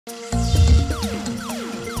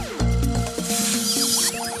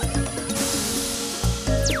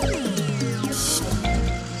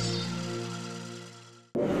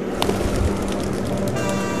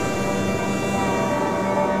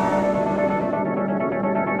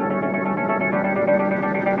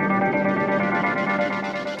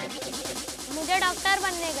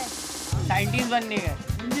बनने का है,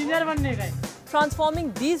 इंजीनियर बनने का है।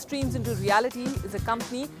 Transforming these dreams into reality is a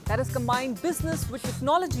company that has combined business with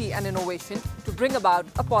technology and innovation to bring about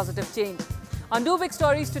a positive change. On Do Big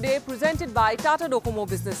Stories today, presented by Tata Docomo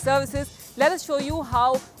Business Services, let us show you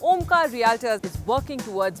how Omkar Realtors is working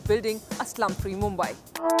towards building a slum-free Mumbai.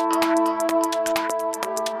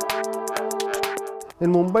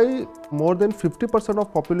 In Mumbai, more than 50%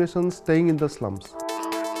 of population staying in the slums.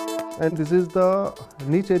 And this is the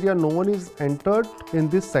niche area, no one is entered in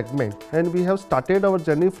this segment. And we have started our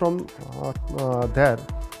journey from there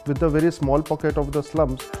with a very small pocket of the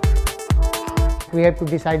slums. We have to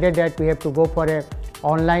decided that we have to go for a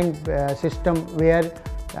online system where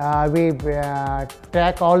we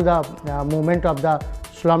track all the movement of the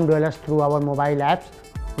slum dwellers through our mobile apps,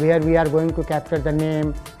 where we are going to capture the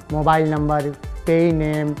name, mobile number, payee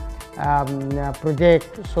name,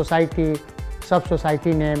 project, society,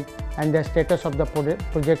 sub-society name, and the status of the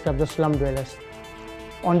project of the slum dwellers.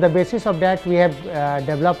 On the basis of that, we have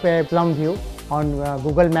developed a slum view on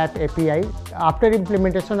Google Map API. After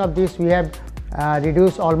implementation of this, we have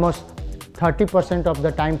reduced almost 30% of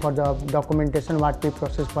the time for the documentation what we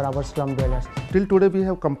process for our slum dwellers. Till today, we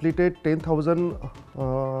have completed 10,000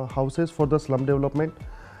 houses for the slum development,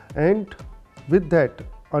 and with that,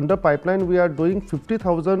 under pipeline, we are doing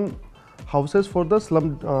 50,000 houses for the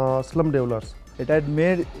slum dwellers. It had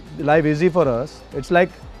made life easy for us. It's like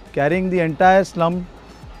carrying the entire slum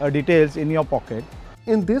details in your pocket.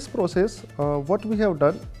 In this process, what we have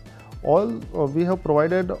done, we have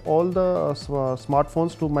provided all the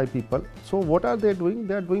smartphones to my people. So what are they doing?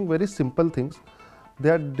 They are doing very simple things. They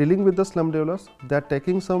are dealing with the slum dwellers. They are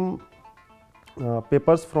taking some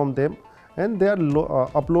papers from them, and they are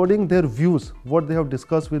uploading their views, what they have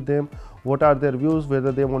discussed with them, what are their views,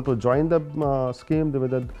 whether they want to join the scheme,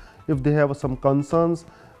 whether if they have some concerns,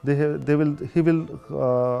 he will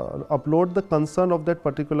upload the concern of that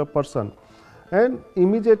particular person, and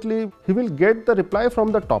immediately he will get the reply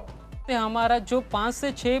from the top. हमारा जो 5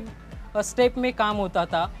 से 6 step में काम होता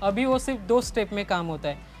था, अभी वो सिर्फ 2 स्टेप में काम होता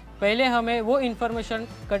है। पहले हमें वो इन्फॉर्मेशन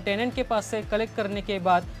टेनेंट के पास से कलेक्ट करने के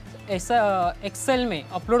बाद ऐसा एक्सेल में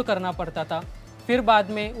अपलोड करना पड़ता था, फिर बाद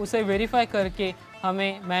में उसे वेरीफाई करके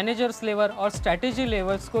हमें मैनेजर्स लेवल और स्ट्रैटेजी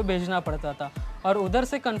लेवल्स को भेजना पड़ता था, और उधर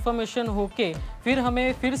से कंफर्मेशन होके फिर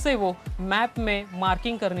हमें फिर से वो मैप में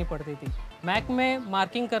मार्किंग करनी पड़ती थी। मैप में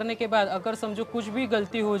मार्किंग करने के बाद अगर समझो कुछ भी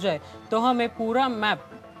गलती हो जाए तो हमें पूरा मैप,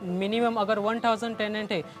 मिनिमम अगर 1000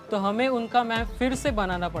 टेनेंट है तो हमें उनका मैप फिर से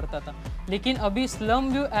बनाना पड़ता था। लेकिन अभी स्लम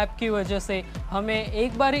व्यू ऐप की वजह से हमें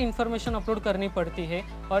एक बार ही इन्फॉर्मेशन अपलोड करनी पड़ती है,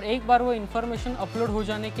 और एक बार वो इन्फॉर्मेशन अपलोड हो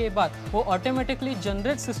जाने के बाद वो ऑटोमेटिकली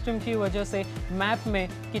जनरेट सिस्टम की वजह से मैप में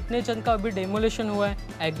कितने जन का अभी डेमोलेशन हुआ है,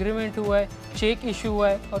 एग्रीमेंट हुआ है, चेक इशू हुआ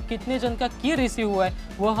है और कितने जन का की रिसीव हुआ है,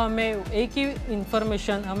 वो हमें एक ही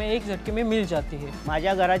इन्फॉर्मेशन हमें एक झटके में मिल जाती है।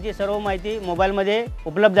 माझ्या घराची सर्व माहिती मोबाईलमध्ये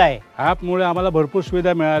उपलब्ध आहे। ॲपमुळे आम्हाला भरपूर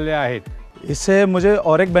सुविधा मिळाल्या आहेत। इससे मुझे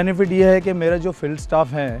और एक बेनिफिट ये है कि मेरा जो फील्ड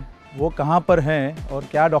स्टाफ हैं वो कहाँ पर हैं और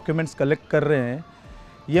क्या डॉक्यूमेंट्स कलेक्ट कर रहे हैं,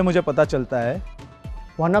 ये मुझे पता चलता है।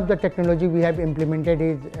 One of the technology we have implemented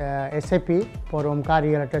is SAP for Omkar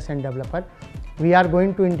Realtors and Developer. We are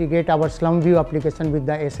going to integrate our Slum View application with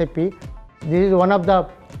the SAP. This is one of the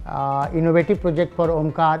innovative project for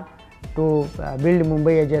Omkar to build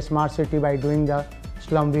Mumbai as a smart city by doing the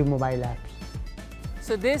Slum View mobile apps.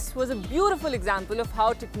 So this was a beautiful example of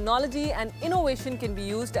how technology and innovation can be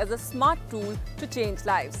used as a smart tool to change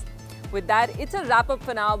lives. With that, it's a wrap up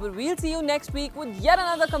for now, but we'll see you next week with yet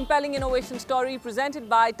another compelling innovation story presented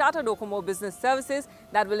by Tata Docomo Business Services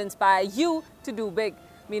that will inspire you to do big.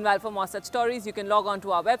 Meanwhile, for more such stories, you can log on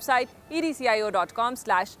to our website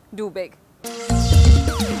edcio.com/dobig.